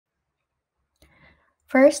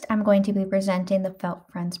First, I'm going to be presenting the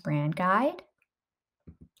Felt Friends brand guide.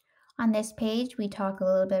 On this page, we talk a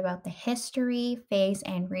little bit about the history, face,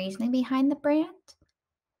 and reasoning behind the brand.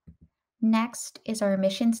 Next is our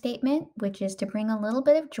mission statement, which is to bring a little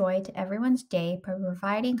bit of joy to everyone's day by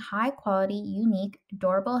providing high quality, unique,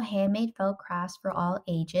 adorable handmade felt crafts for all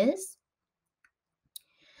ages.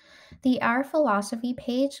 The Our Philosophy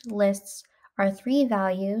page lists our three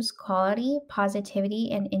values: quality,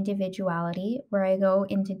 positivity, and individuality, where I go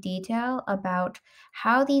into detail about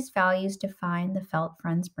how these values define the Felt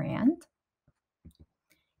Friends brand.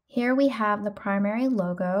 Here we have the primary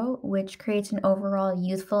logo, which creates an overall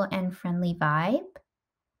youthful and friendly vibe.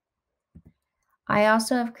 I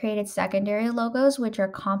also have created secondary logos, which are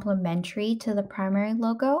complementary to the primary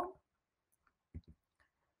logo.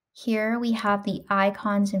 Here we have the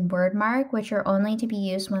icons and word mark, which are only to be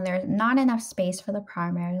used when there's not enough space for the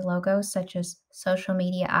primary logo, such as social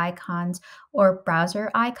media icons or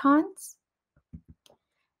browser icons.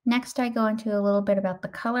 Next, I go into a little bit about the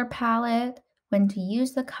color palette, when to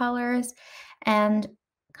use the colors, and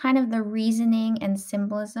kind of the reasoning and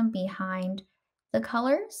symbolism behind the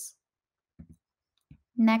colors.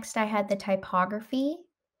 Next, I had the typography.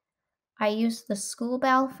 I used the School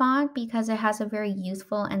Bell font because it has a very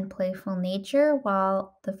youthful and playful nature,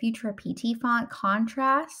 while the Futura PT font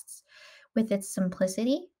contrasts with its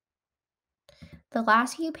simplicity. The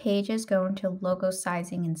last few pages go into logo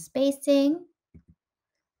sizing and spacing,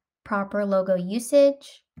 proper logo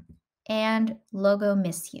usage, and logo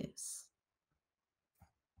misuse.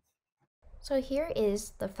 So here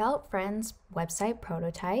is the Felt Friends website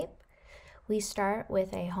prototype. We start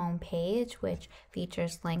with a home page which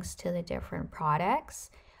features links to the different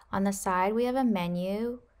products. On the side, we have a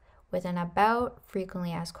menu with an about,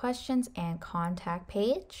 frequently asked questions, and contact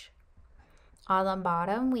page. On the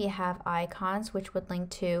bottom, we have icons which would link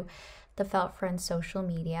to the Felt Friends social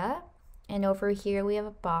media. And over here, we have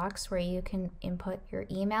a box where you can input your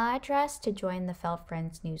email address to join the Felt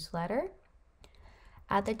Friends newsletter.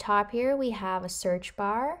 At the top here, we have a search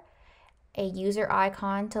bar, a user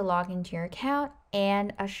icon to log into your account,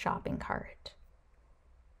 and a shopping cart.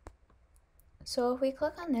 So if we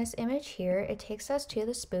click on this image here, it takes us to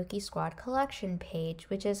the Spooky Squad collection page,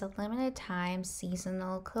 which is a limited time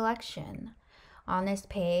seasonal collection. On this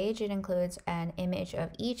page, it includes an image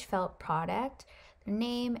of each felt product, the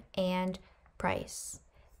name, and price.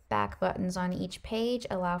 Back buttons on each page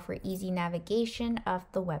allow for easy navigation of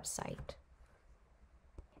the website.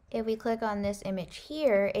 If we click on this image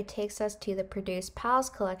here, it takes us to the Produce Pals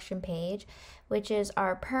collection page, which is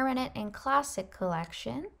our permanent and classic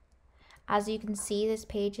collection. As you can see, this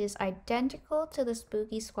page is identical to the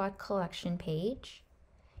Spooky Squad collection page.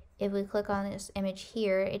 If we click on this image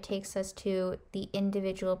here, it takes us to the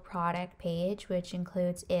individual product page, which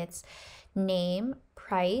includes its name,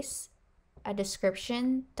 price, a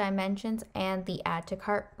description, dimensions, and the Add to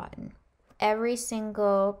Cart button. Every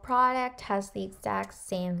single product has the exact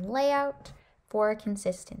same layout for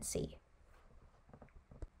consistency.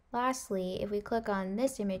 Lastly, if we click on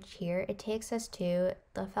this image here, it takes us to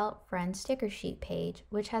the Felt Friends sticker sheet page,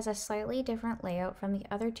 which has a slightly different layout from the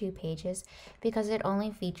other two pages because it only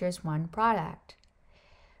features one product.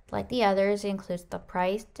 Like the others, it includes the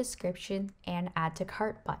price, description, and add to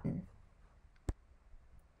cart button.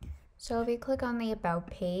 So if we click on the About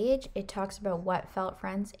page, it talks about what Felt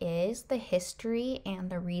Friends is, the history, and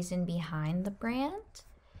the reason behind the brand.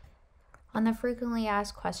 On the Frequently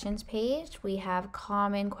Asked Questions page, we have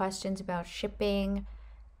common questions about shipping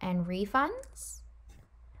and refunds.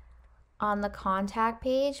 On the Contact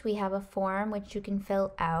page, we have a form which you can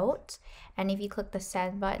fill out, and if you click the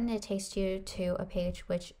Send button, it takes you to a page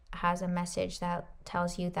which has a message that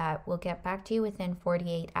tells you that we'll get back to you within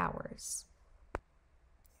 48 hours.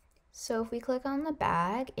 So if we click on the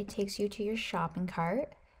bag, it takes you to your shopping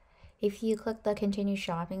cart. If you click the Continue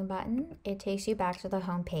Shopping button, it takes you back to the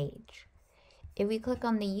home page. If we click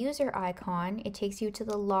on the user icon, it takes you to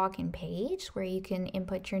the login page where you can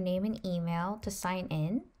input your name and email to sign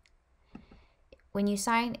in. When you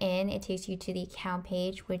sign in, it takes you to the account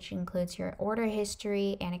page, which includes your order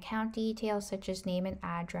history and account details such as name and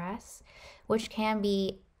address, which can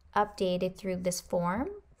be updated through this form.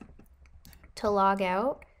 To log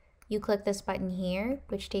out, you click this button here,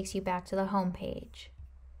 which takes you back to the home page.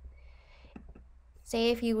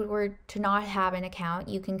 Say if you were to not have an account,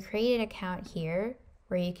 you can create an account here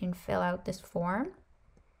where you can fill out this form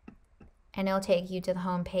and it'll take you to the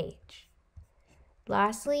home page.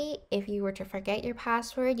 Lastly, if you were to forget your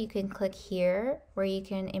password, you can click here where you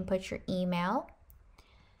can input your email.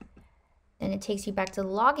 Then it takes you back to the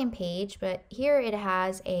login page, but here it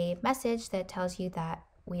has a message that tells you that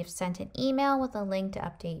We have sent an email with a link to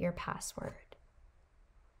update your password.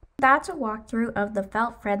 That's a walkthrough of the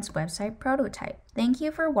Felt Friends website prototype. Thank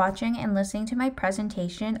you for watching and listening to my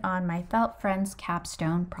presentation on my Felt Friends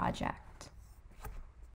capstone project.